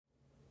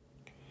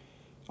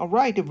All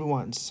right,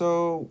 everyone.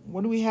 So,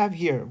 what do we have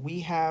here? We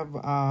have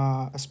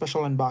a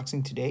special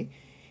unboxing today,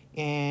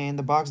 and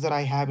the box that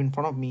I have in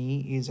front of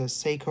me is a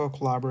Seiko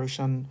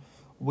collaboration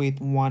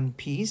with One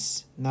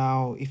Piece.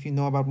 Now, if you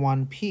know about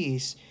One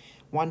Piece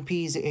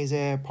is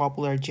a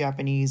popular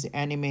Japanese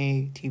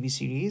anime TV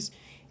series.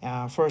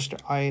 First,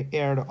 I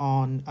aired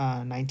on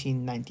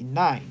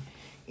 1999,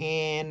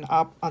 and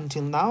up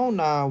until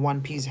now,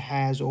 One Piece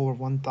has over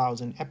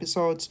 1,000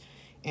 episodes,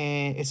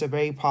 and it's a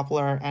very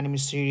popular anime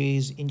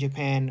series in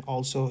Japan,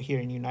 also here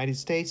in the United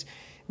States.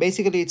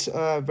 Basically, it's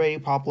a very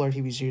popular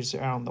TV series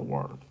around the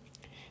world.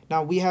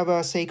 Now we have a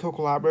Seiko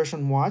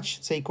collaboration watch.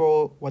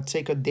 What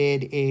Seiko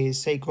did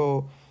is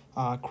Seiko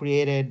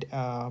created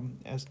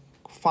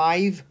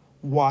five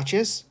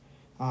watches,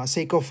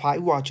 Seiko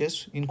five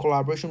watches in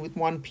collaboration with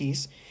One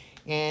Piece,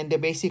 and they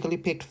basically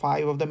picked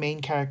five of the main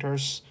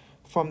characters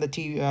from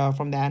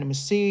the anime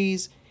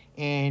series,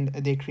 and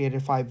they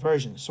created five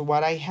versions. So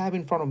what I have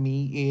in front of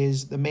me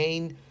is the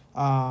main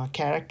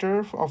character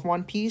of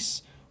One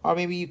Piece, or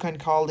maybe you can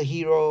call the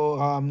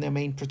hero, the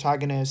main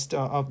protagonist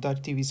of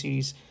that TV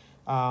series,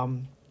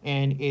 and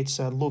it's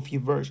a Luffy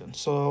version.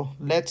 So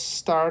let's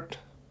start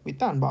with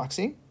the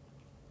unboxing.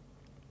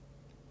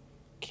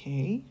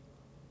 Okay,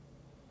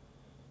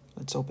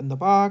 let's open the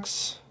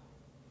box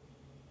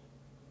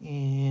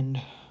and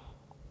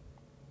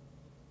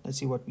let's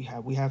see what we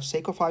have. We have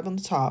Seiko 5 on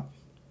the top,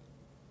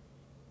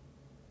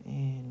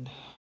 and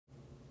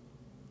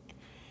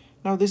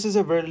now this is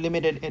a very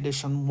limited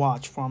edition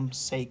watch from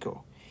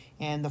Seiko,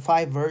 and the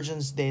five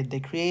versions they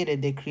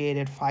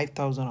created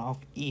 5,000 of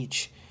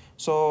each.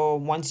 So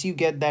once you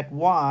get that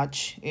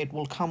watch, it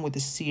will come with a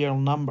serial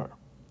number.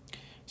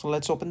 So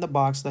let's open the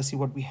box. Let's see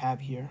what we have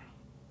here.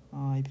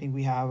 I think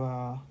we have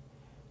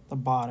the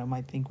bottom.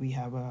 I think we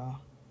have a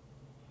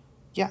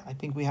yeah. I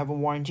think we have a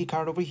warranty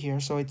card over here.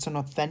 So it's an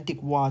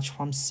authentic watch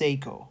from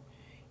Seiko,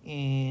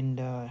 and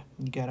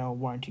you get a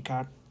warranty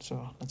card.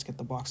 So let's get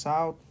the box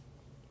out.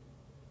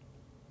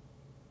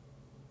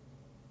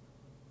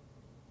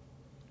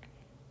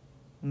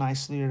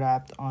 Nicely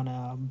wrapped on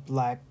a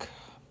black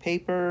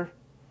paper.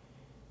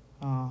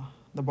 Uh,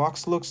 the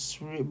box looks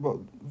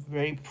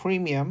very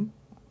premium.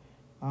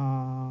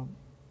 Uh,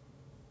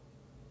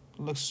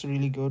 Looks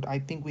really good. I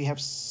think we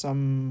have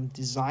some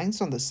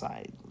designs on the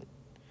side.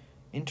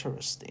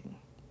 Interesting.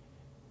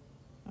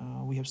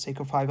 We have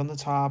Seiko 5 on the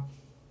top.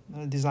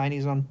 The design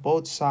is on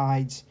both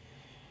sides.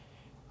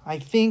 I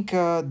think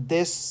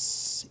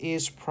this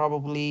is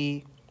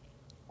probably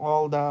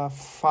all the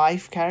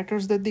five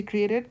characters that they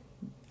created.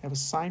 I have a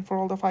sign for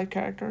all the five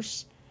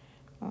characters.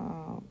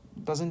 Uh,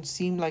 doesn't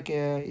seem like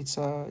it's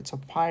a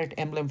pirate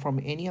emblem from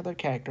any other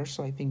character,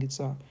 so I think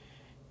uh,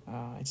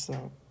 it's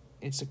a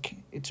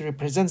it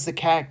represents the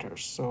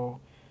characters. So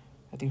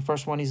I think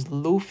first one is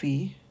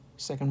Luffy,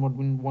 second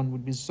one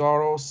would be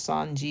Zoro,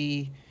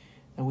 Sanji,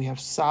 and we have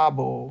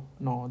Sabo.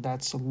 No,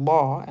 that's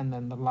Law, and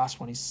then the last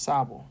one is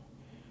Sabo.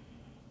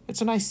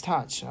 It's a nice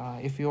touch.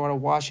 If you are a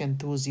watch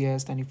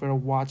enthusiast, and if you're a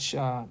watch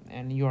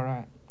and you're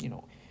a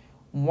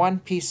One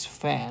Piece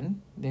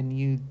fan,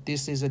 then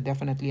this is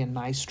definitely a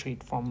nice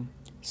treat from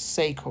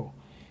Seiko.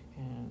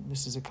 And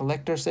this is a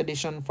collector's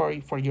edition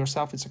for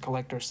yourself. It's a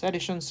collector's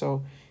edition,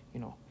 so you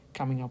know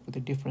coming up with a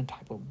different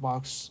type of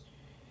box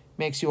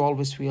makes you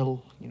always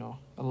feel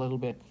a little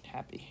bit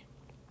happy.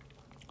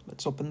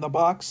 Let's open the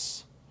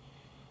box.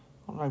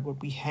 All right,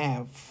 what we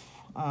have.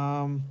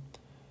 Um,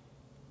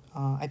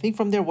 I think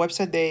from their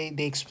website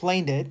they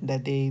explained it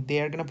that they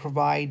are gonna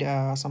provide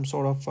some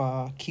sort of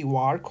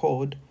QR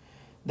code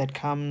that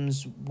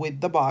comes with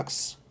the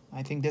box.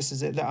 I think this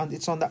is it.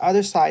 It's on the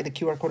other side. The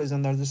QR code is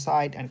on the other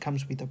side and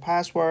comes with a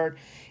password.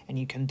 And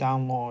you can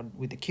download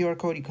with the QR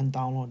code. You can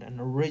download an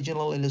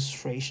original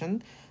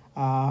illustration.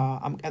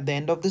 At the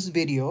end of this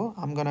video,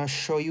 I'm gonna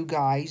show you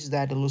guys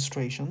that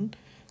illustration.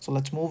 So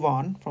let's move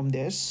on from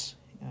this.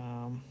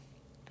 I'm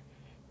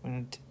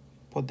gonna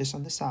put this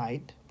on the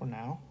side for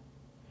now.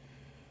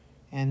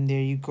 And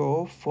there you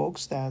go,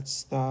 folks.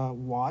 That's the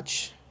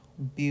watch.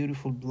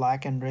 Beautiful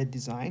black and red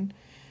design.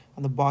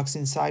 On the box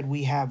inside,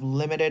 we have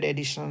limited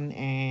edition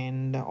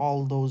and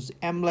all those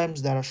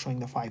emblems that are showing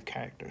the five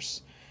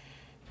characters.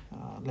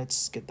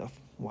 Let's get the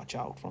watch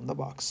out from the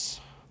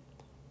box.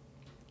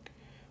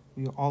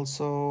 We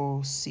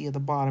also see at the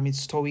bottom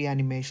it's Toei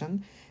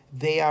Animation.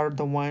 They are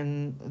the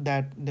one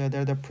that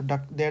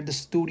they're the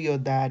studio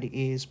that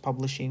is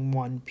publishing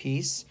One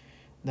Piece,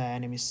 the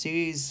anime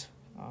series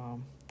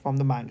from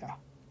the manga.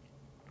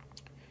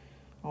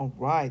 All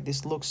right,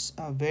 this looks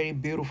a very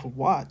beautiful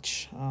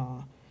watch.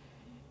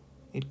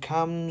 It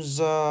comes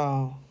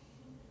the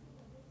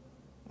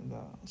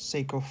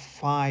Seiko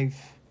 5.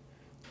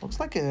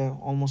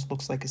 Almost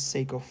looks like a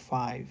Seiko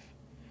 5.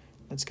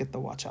 Let's get the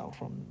watch out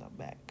from the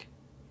back.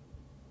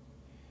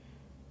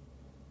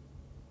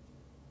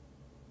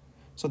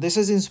 So this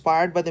is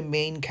inspired by the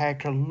main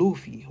character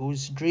Luffy,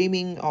 who's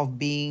dreaming of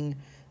being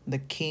the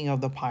king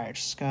of the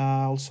pirates.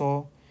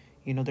 Also,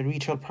 the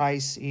retail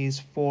price is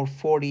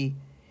 440,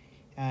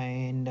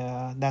 and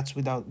that's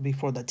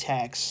before the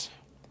tax.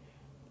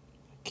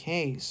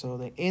 Okay, so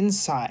the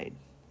inside.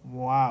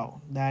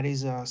 Wow, that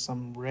is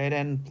some red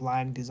and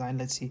black design.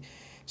 Let's see.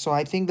 So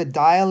I think the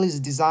dial is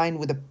designed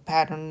with a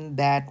pattern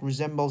that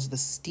resembles the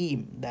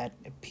steam that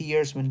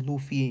appears when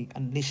Luffy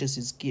unleashes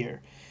his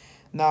gear.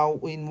 Now,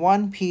 in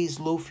One Piece,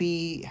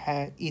 Luffy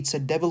eats a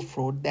devil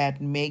fruit that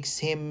makes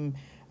him,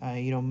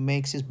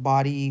 makes his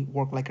body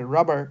work like a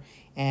rubber.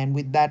 And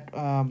with that,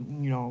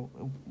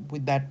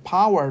 with that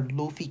power,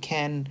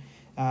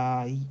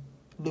 uh,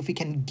 Luffy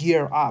can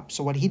gear up.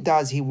 So what he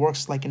does, he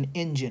works like an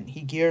engine.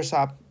 He gears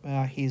up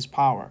his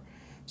power.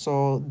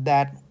 So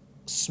that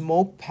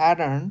smoke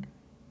pattern,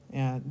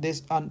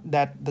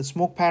 that the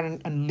smoke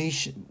pattern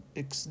unleash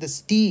it's the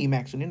steam,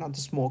 actually not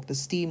the smoke. The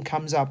steam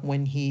comes up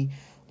when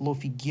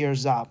Luffy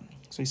gears up.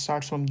 So he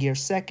starts from gear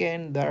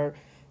second there,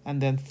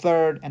 and then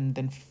third, and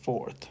then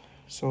fourth.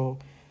 So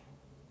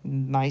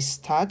nice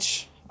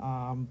touch.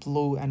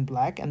 Blue and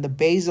black, and the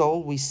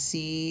bezel, we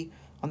see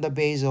on the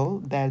bezel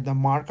that the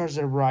markers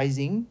are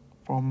rising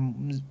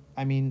from,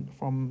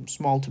 from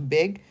small to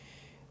big.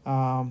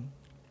 um,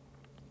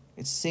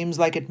 it seems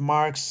like it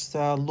marks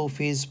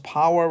Luffy's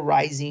power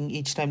rising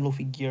each time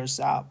Luffy gears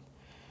up.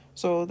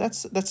 So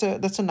that's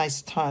a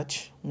nice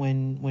touch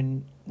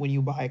when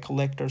you buy a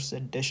collector's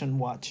edition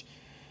watch.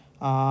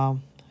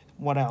 um,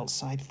 what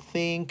else? I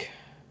think,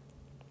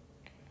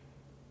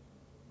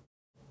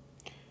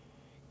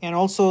 and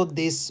also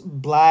this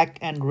black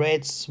and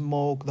red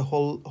smoke, the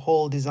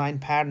whole design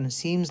pattern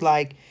seems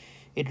like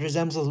it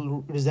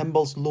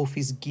resembles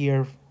Luffy's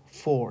gear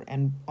 4.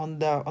 And on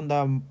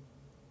the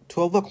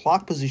 12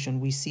 o'clock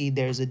position, we see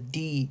there's a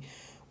D,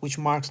 which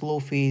marks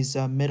Luffy's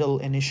middle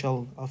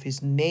initial of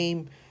his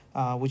name,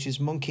 which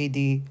is Monkey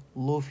D.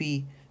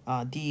 Luffy.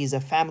 D is a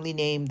family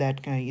name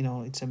that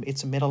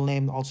it's a middle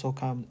name. Also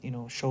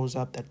shows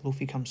up that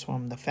Luffy comes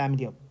from the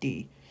family of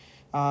D.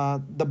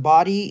 The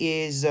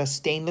body is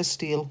stainless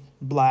steel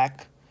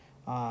black.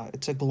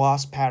 It's a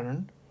gloss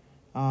pattern.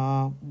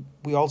 Uh,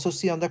 we also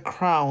see on the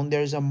crown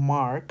there's a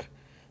mark.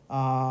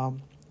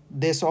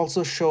 This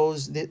also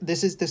shows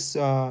this is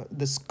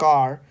the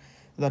scar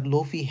that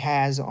Luffy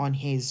has on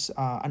his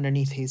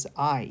underneath his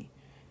eye.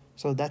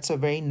 So that's a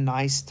very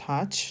nice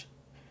touch.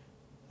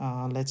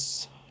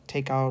 Let's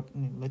take out.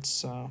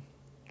 Let's.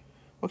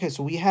 Okay,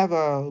 so we have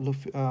a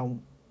Luffy.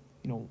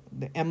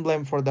 The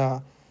emblem for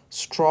the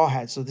straw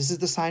hats. So this is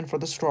the sign for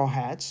the straw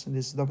hats.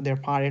 This is their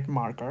pirate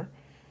marker.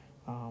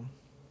 Um,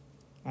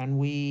 and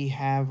we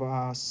have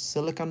a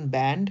silicon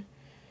band.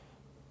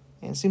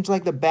 And it seems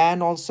like the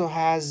band also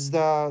has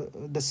the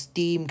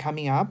steam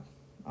coming up.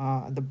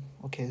 The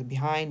Okay,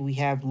 behind we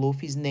have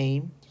Luffy's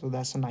name, so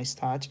that's a nice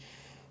touch.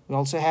 We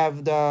also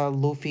have the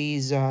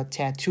Luffy's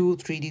tattoo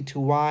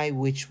 3D2Y,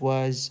 which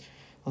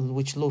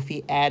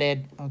Luffy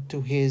added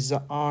to his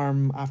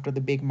arm after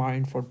the big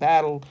Marineford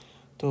battle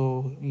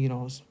to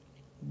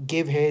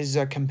give his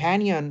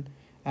companion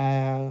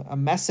a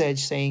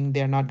message saying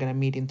they're not gonna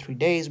meet in 3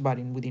 days, but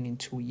within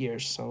 2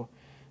 years. So,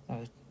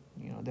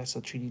 that's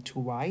a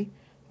 3D2Y.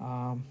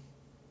 I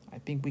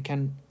think we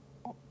can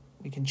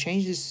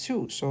change this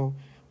too. So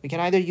we can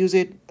either use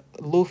it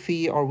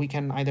Luffy, or we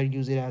can either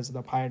use it as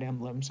the pirate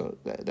emblem. So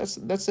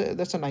that's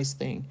a nice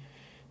thing.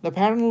 The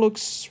pattern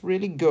looks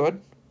really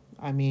good.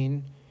 I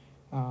mean,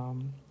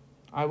 um,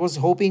 I was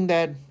hoping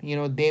that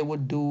they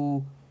would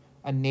do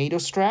a NATO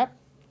strap.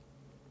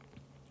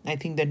 I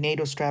think the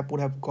NATO strap would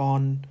have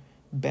gone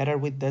better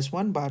with this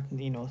one, but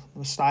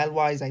style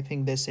wise, I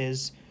think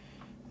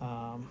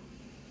um,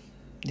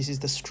 this is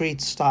the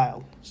street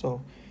style.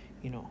 So,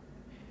 you know,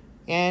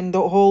 and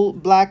the whole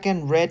black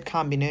and red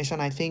combination,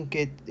 I think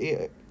it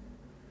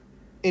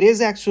is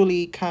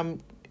actually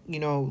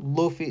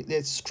Luffy,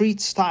 the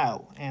street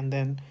style. And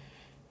then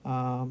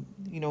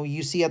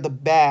you see at the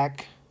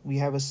back we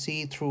have a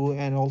see-through,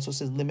 and also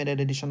says limited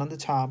edition on the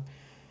top.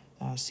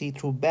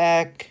 See-through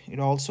back. It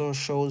also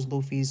shows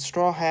Luffy's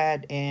straw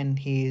hat and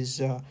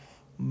his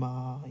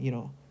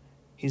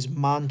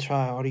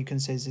mantra, or you can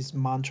say his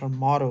mantra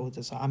motto.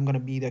 That's, I'm gonna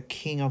be the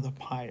king of the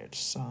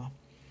pirates.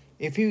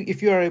 If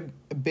you are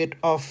a bit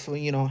of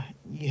you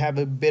have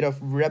a bit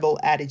of rebel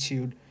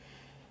attitude,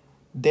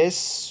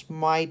 this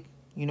might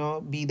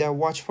be the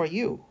watch for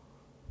you.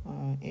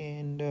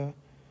 And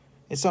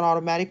It's an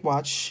automatic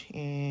watch,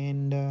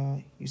 and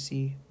you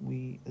see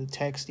the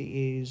text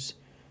is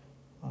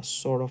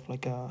sort of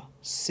like a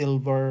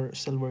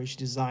silverish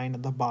design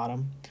at the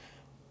bottom.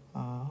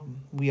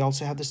 We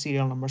also have the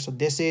serial number. So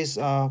this is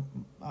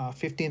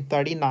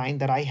 1539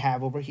 that I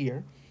have over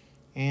here,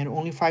 and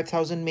only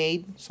 5,000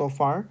 made so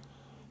far.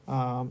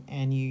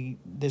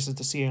 This is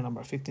the serial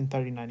number.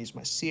 1539 is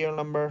my serial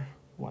number.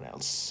 What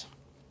else?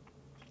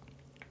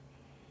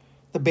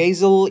 The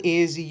bezel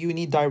is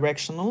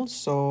unidirectional,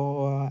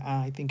 so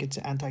I think it's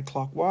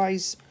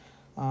anti-clockwise.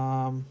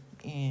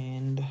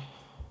 And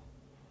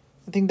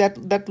I think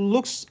that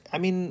looks, I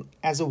mean,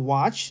 as a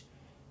watch,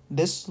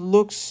 this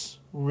looks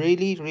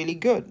really, really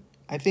good.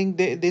 I think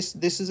this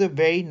is a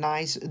very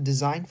nice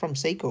design from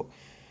Seiko.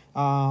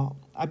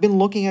 I've been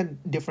looking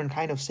at different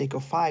kind of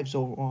Seiko 5s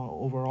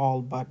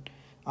overall, but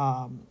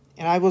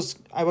and I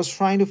was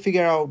trying to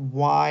figure out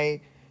why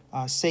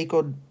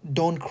Seiko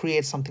don't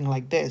create something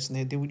like this.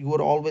 You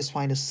would always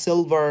find a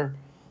silver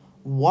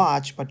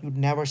watch, but you'd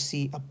never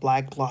see a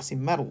black glossy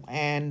metal.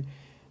 And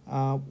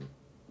uh,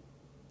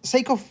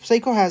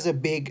 Seiko has a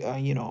big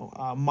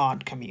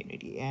mod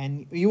community,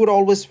 and you would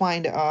always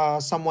find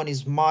someone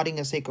is modding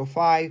a Seiko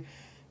 5,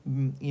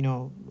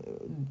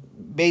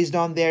 based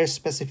on their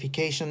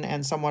specification,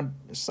 and someone,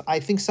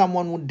 I think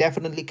someone would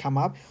definitely come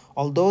up.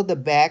 Although the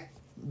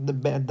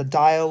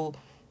dial,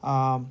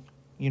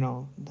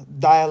 the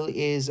dial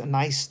is a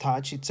nice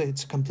touch. It's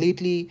a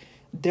completely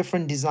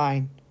different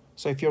design.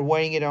 So if you're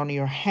wearing it on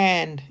your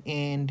hand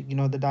and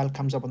the dial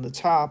comes up on the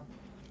top,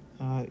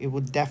 it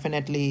would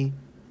definitely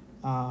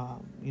uh,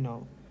 you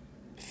know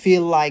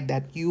feel like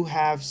that you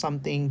have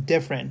something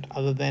different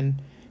other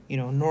than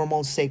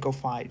normal Seiko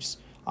 5s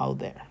out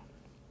there.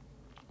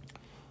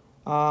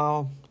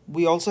 uh,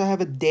 we also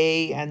have a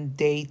day and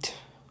date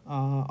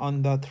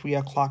on the 3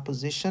 o'clock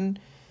position.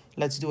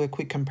 Let's do a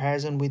quick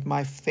comparison with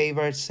my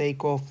favorite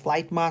Seiko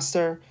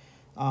Flightmaster.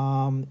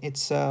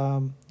 It's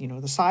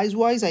the size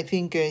wise, I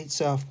think it's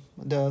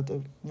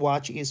the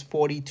watch is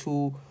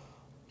 42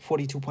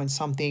 point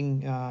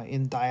something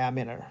in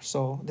diameter.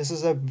 So this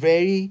is a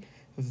very,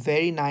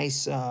 very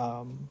nice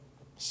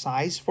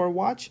size for a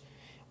watch.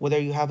 Whether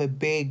you have a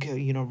big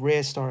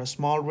wrist or a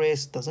small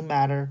wrist, doesn't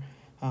matter.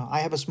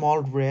 I have a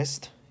small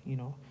wrist,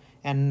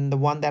 and the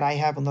one that I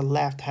have on the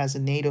left has a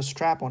NATO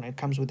strap on it.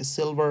 Comes with a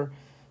silver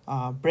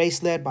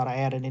bracelet, but I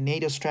added a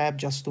NATO strap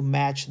just to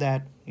match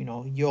that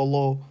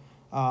YOLO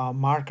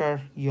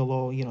marker,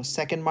 YOLO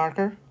second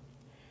marker.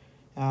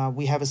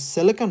 We have a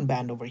silicone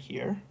band over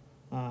here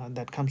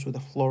that comes with a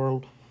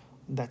floral,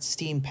 that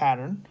steam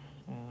pattern.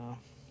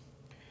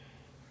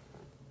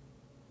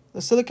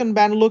 The silicone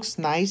band looks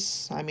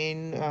nice. I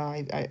mean,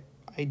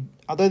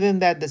 other than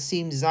that, the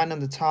seam design on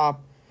the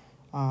top,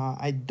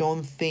 I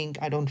don't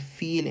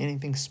feel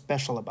anything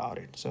special about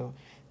it. So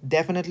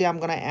definitely I'm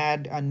gonna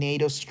add a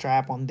NATO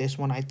strap on this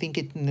one. I think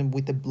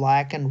with the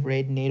black and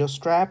red NATO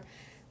strap,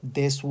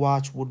 this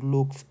watch would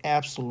look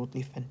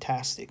absolutely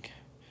fantastic.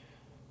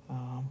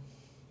 Um,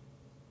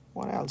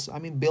 what else? I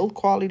mean, build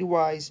quality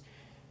wise,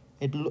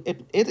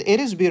 it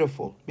is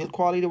beautiful. Build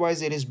quality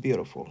wise, it is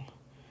beautiful.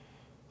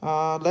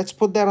 Let's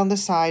put that on the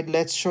side.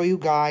 Let's show you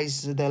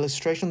guys the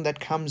illustration that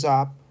comes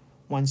up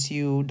once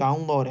you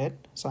download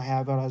it. So I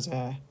have it as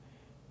a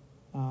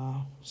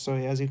so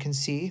as you can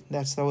see,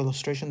 that's the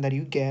illustration that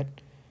you get.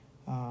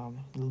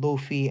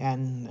 Luffy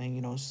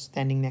and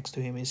standing next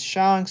to him is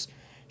Shanks.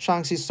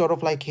 Shanks is sort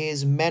of like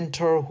his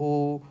mentor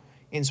who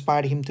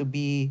inspired him to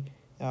be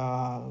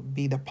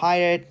the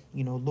pirate.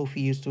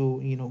 Luffy used to,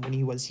 when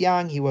he was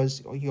young,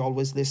 he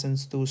always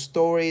listens to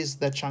stories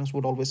that Shanks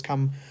would always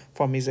come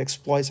from his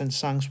exploits, and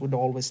Shanks would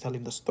always tell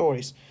him the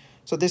stories.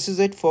 So this is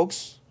it,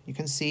 folks. You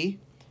can see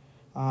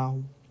uh,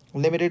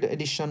 limited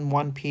edition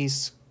one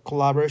piece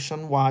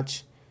collaboration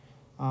watch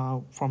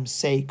from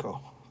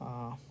Seiko.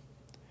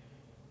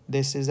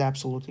 This is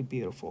absolutely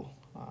beautiful.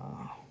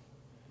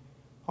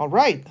 All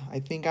right, I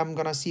think I'm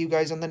gonna see you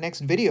guys on the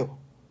next video.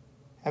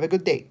 Have a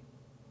good day.